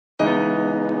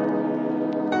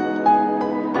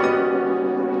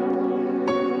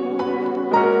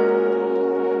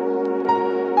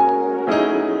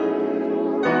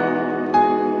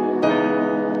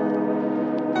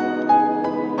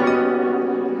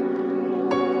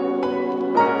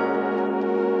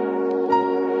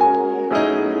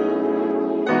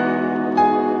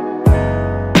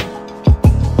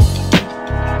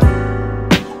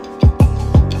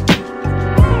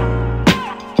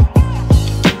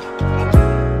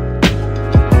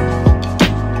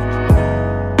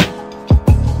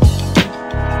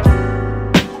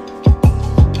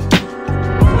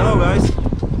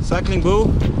Cycling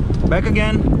Boo, back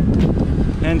again.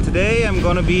 And today I'm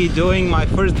gonna be doing my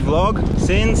first vlog.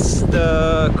 Since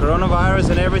the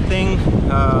coronavirus and everything,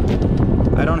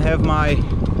 I don't have my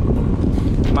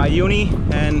uni,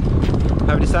 and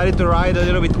I've decided to ride a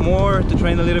little bit more, to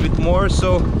train a little bit more.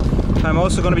 So I'm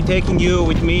also gonna be taking you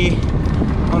with me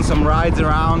on some rides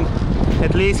around.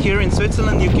 At least here in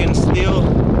Switzerland you can still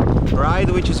ride,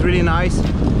 which is really nice.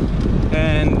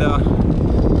 And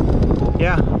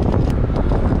yeah,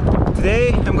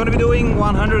 today I'm gonna be doing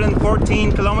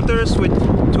 114 kilometers with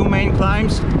 2 main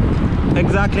climbs,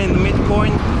 exactly in the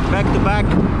midpoint, back to back.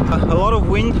 A lot of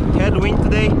wind, headwind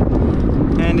today,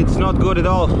 and it's not good at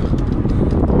all.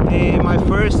 My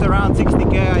first around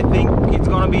 60k, I think it's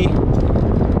gonna be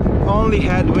only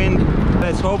headwind.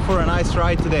 Let's hope for a nice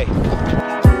ride today.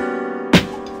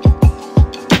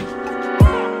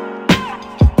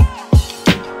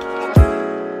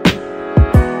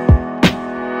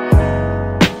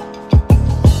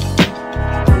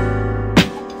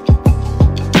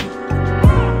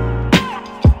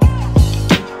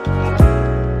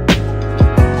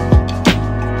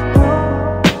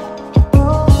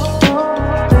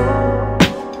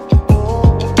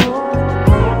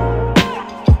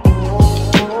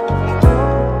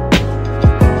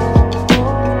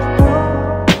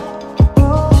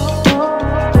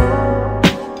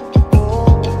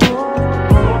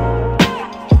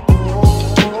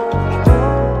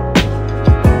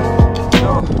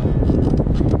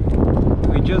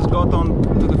 Got on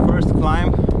to the first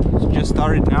climb. It's just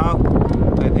started now.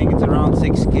 I think it's around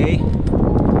 6k.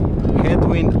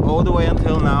 Headwind all the way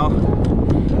until now.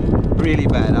 Really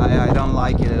bad. I don't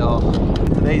like it at all.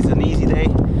 Today is an easy day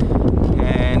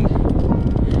and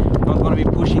not gonna be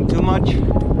pushing too much.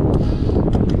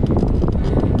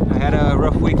 I had a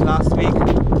rough week last week,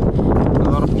 a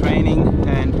lot of training,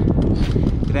 and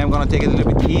today I'm gonna take it a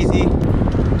little bit easy.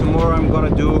 Tomorrow I'm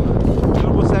gonna do a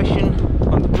turbo session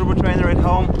on the turbo trainer at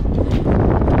home,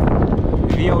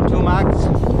 VO2 max,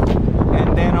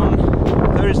 and then on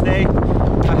Thursday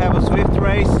I have a Swift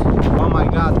race. Oh my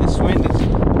god, this wind is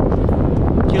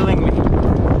killing me.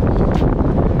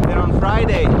 Then on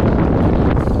Friday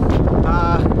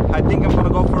I think I'm gonna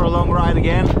go for a long ride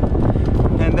again,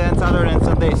 and then Saturday and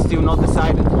Sunday still not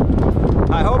decided.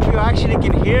 I hope you actually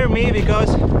can hear me because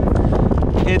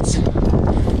it's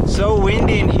so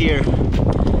windy in here.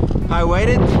 I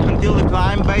waited until the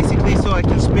climb basically so I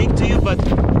can speak to you, but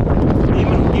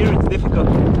even here it's difficult.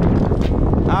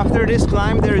 After this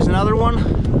climb there is another one,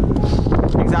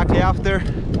 exactly after.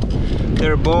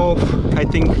 They're both, I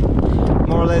think,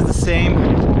 more or less the same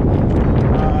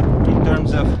in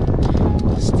terms of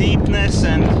steepness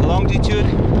and longitude.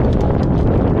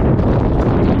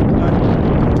 But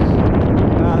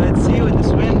let's see with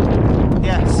this wind.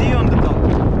 Yeah, see you on the top.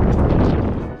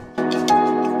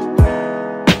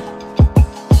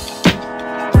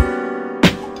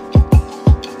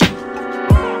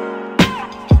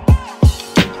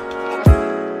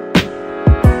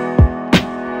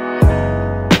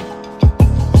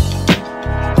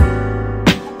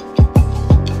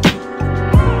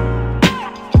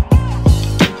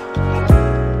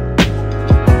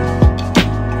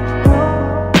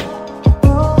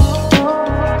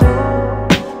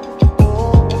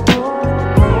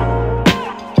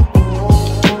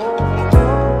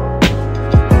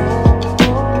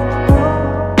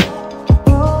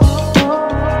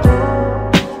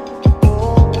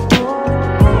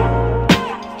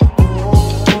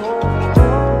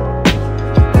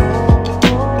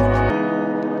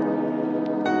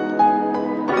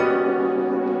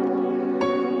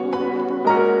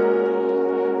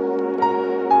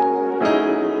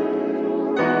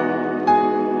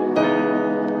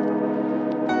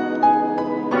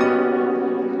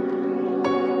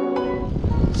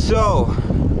 So,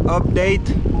 update,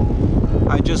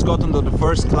 I just got onto the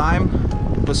first climb.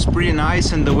 It was pretty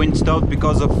nice and the wind stopped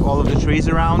because of all of the trees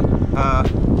around.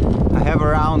 I have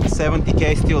around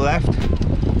 70k still left,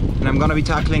 and I'm gonna be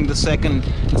tackling the second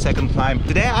climb.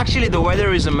 Today actually the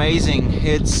weather is amazing.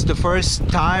 It's the first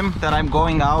time that I'm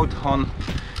going out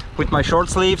with my short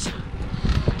sleeves.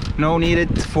 No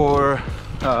needed for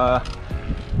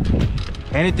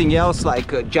anything else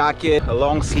like a jacket, a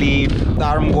long sleeve,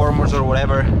 arm warmers or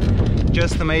whatever.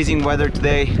 Just amazing weather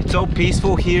today. It's so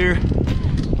peaceful here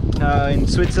in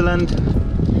Switzerland.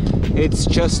 It's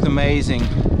just amazing.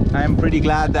 I'm pretty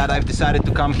glad that I've decided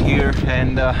to come here,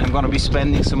 and I'm gonna be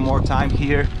spending some more time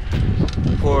here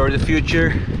for the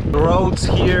future. The roads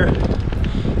here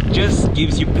just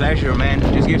gives you pleasure, man.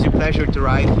 Just gives you pleasure to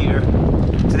ride here.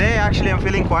 Today actually I'm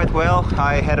feeling quite well.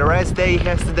 I had a rest day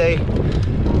yesterday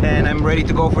and I'm ready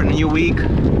to go for the new week.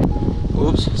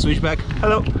 Oops, switchback.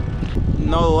 Hello.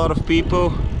 not a lot of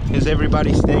people, as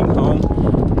everybody's staying home.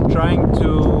 Trying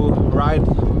to ride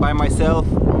by myself,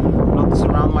 not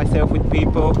surround myself with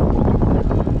people,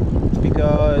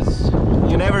 because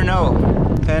you never know.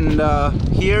 And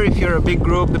here, if you're a big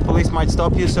group, the police might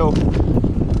stop you, so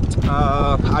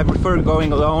I prefer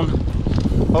going alone.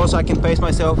 Also, I can pace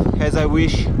myself as I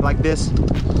wish, like this.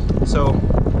 So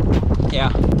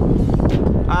yeah,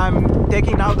 I'm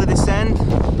taking now the descent,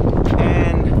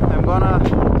 and I'm gonna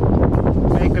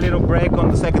make a little break on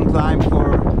the second climb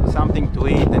for something to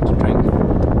eat and to drink.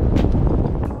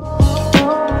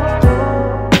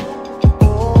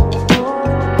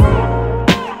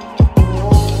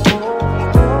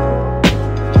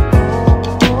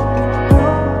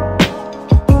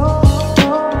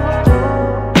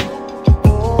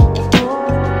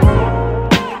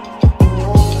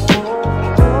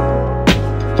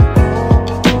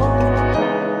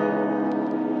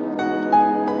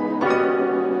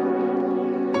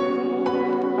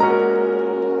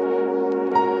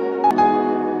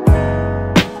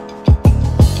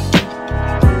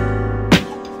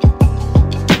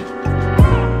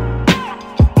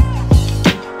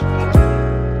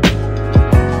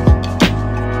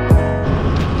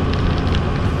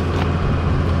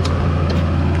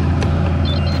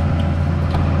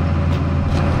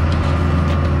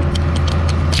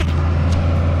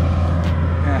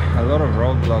 A lot of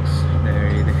roadblocks.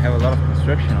 They have a lot of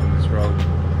construction on this road.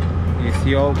 You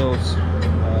see all those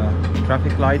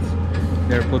traffic lights,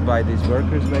 they're put by these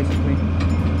workers basically,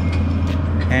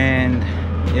 and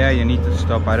yeah, you need to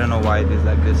stop. I don't know why it is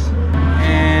like this.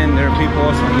 And there are people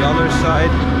also on the other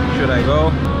side. Should I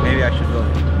go? Maybe I should go.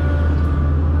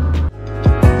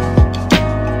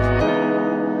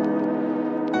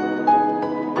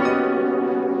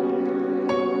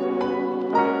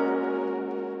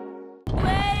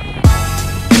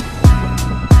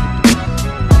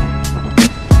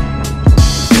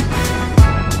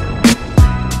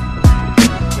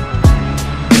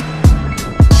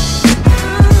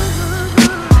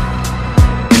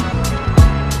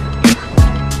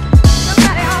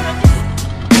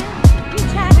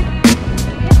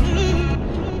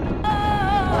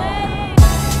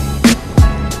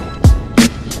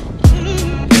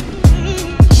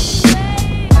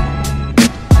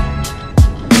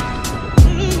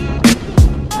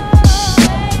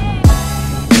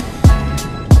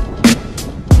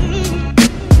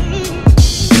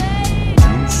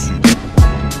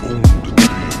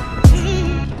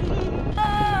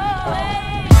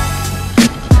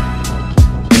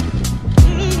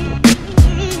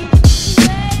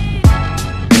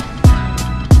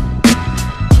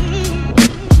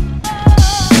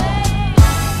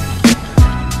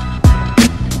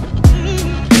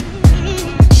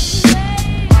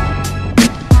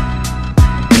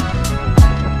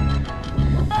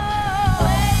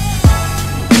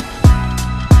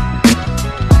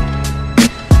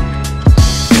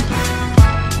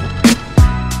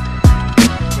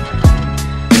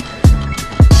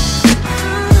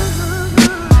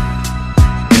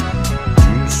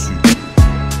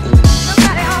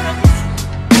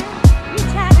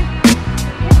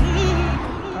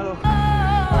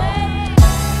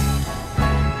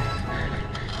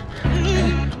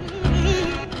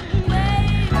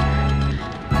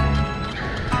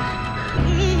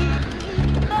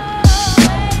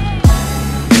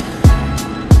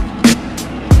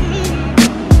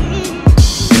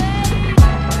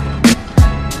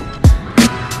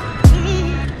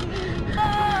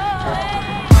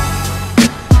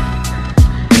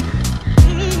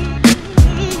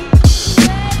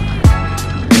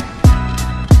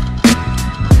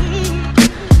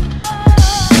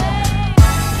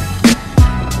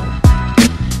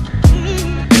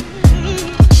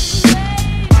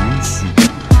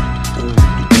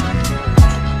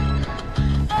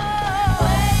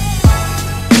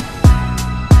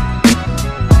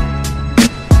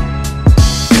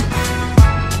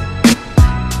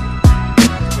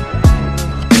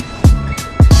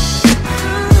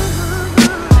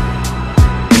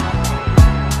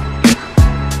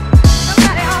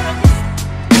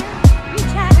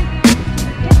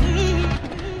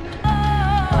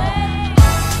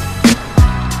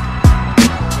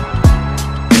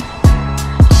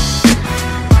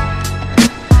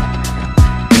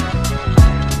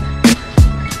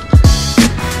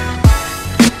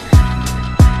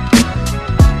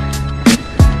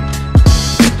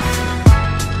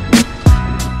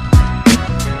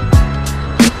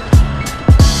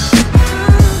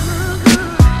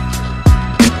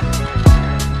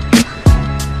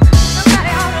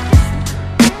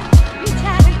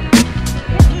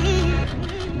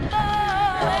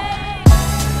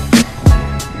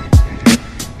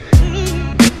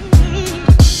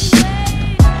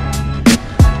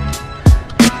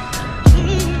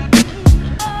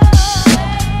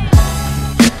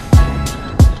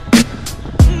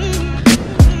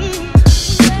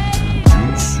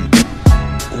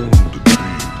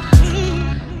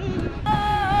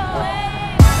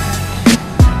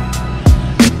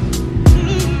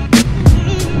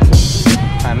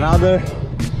 another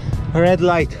red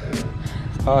light.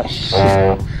 Oh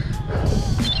shit.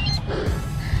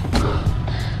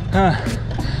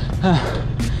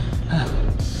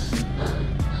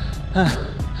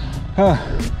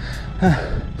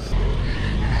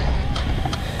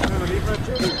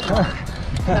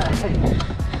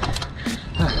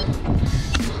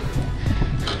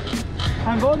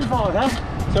 I'm wonderful, huh?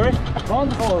 Sorry?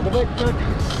 Wonderful, the big good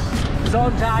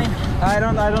sunshine. I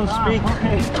don't speak.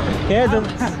 Okay. Yeah,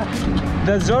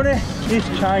 the zone is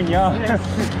shine, yeah.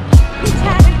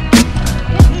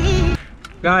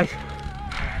 Guys,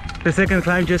 the second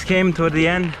climb just came toward the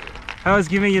end. I was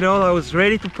giving it all, I was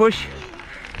ready to push,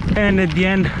 and at the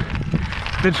end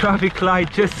the traffic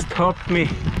light just stopped me.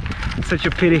 Such a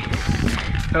pity.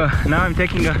 Now I'm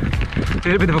taking a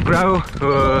little bit of a gravel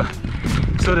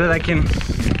so that I can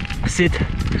sit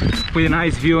with a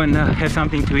nice view and have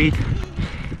something to eat.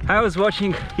 I was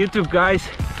watching YouTube guys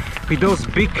with those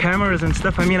big cameras and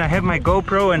stuff. I mean, I have my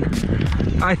GoPro and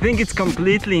I think it's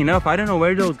completely enough. I don't know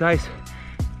where those guys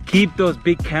keep those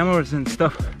big cameras and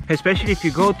stuff, especially if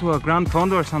you go to a Grand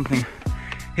Fondo or something.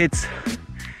 It's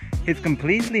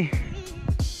completely,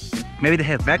 maybe they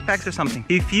have backpacks or something.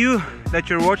 If you that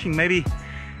you're watching maybe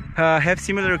have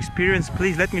similar experience,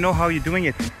 please let me know how you're doing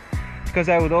it, because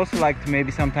I would also like to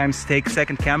maybe sometimes take a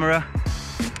second camera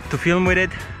to film with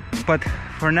it, but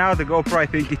for now the GoPro, I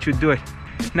think it should do it.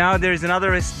 Now there's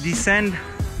another descent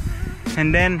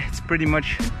and then it's pretty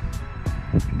much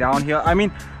downhill. I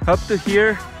mean, up to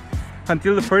here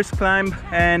until the first climb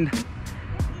and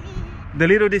the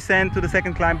little descent to the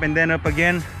second climb, and then up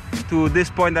again to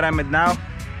this point that I'm at now.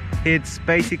 It's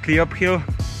basically uphill.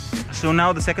 So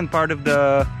now the second part of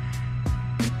the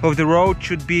road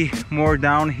should be more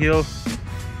downhill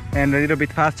and a little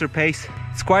bit faster pace.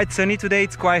 It's quite sunny today,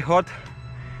 it's quite hot.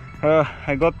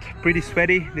 I got pretty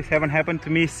sweaty. This haven't happened to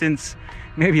me since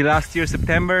maybe last year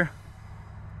September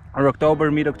or October,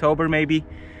 mid-October maybe.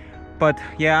 But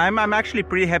yeah, I'm actually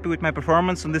pretty happy with my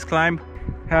performance on this climb.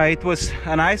 It was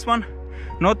a nice one,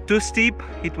 not too steep,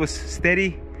 it was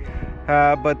steady,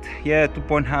 but yeah,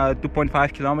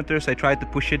 2.5 kilometers. I tried to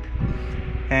push it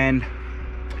and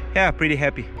yeah, pretty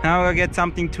happy. Now I'll get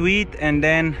something to eat and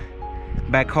then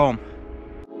back home.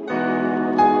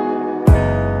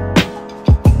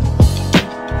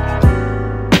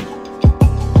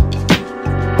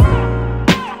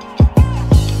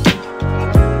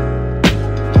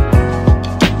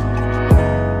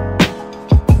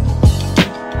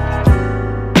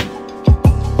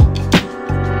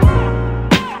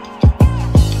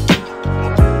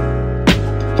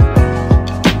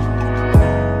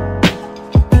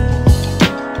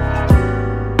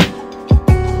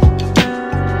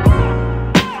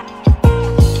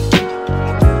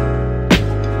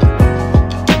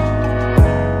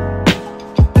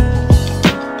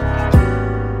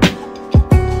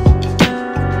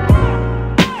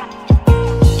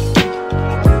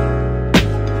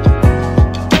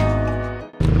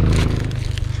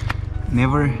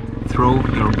 Never throw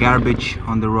your garbage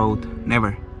on the road,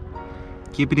 never.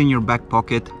 Keep it in your back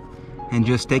pocket and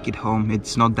just take it home.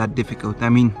 It's not that difficult. I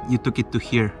mean, you took it to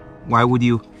here. Why would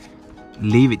you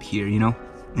leave it here, you know?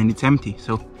 And it's empty,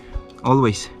 so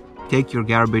always take your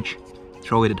garbage,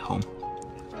 throw it at home.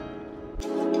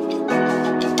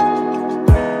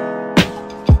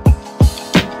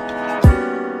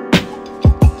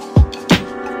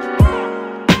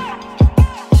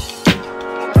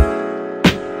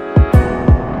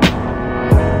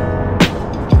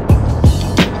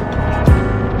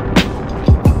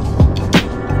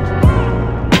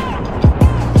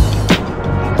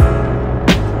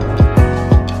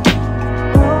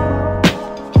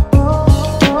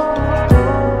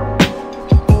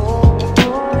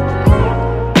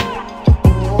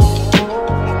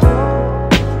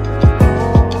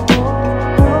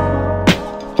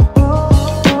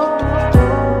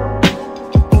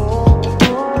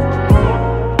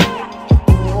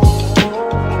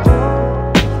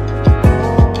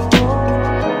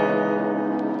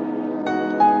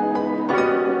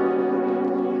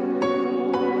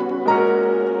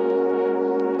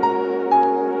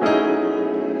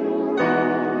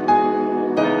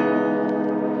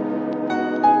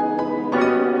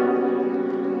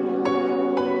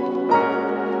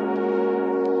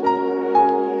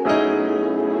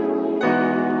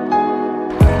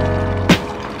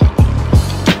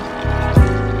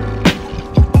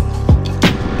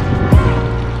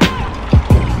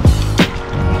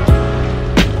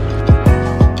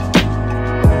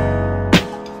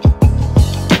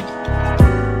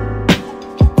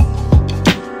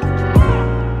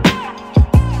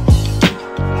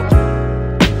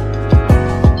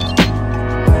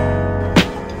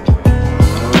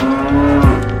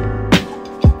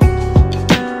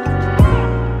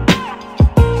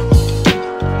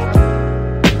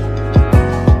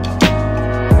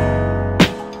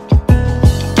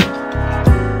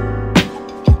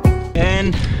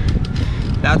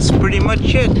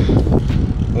 much it.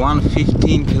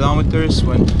 115 kilometers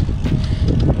when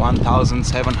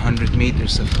 1,700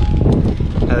 meters of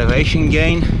elevation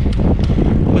gain.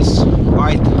 Was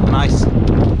quite nice.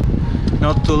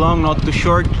 Not too long, not too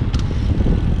short.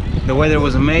 The weather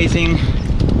was amazing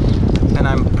and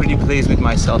I'm pretty pleased with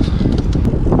myself.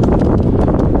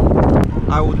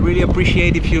 I would really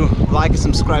appreciate if you like and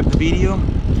subscribe the video,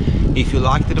 if you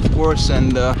liked it of course,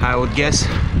 and I would guess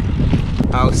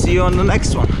I'll see you on the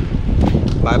next one.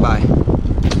 Bye bye.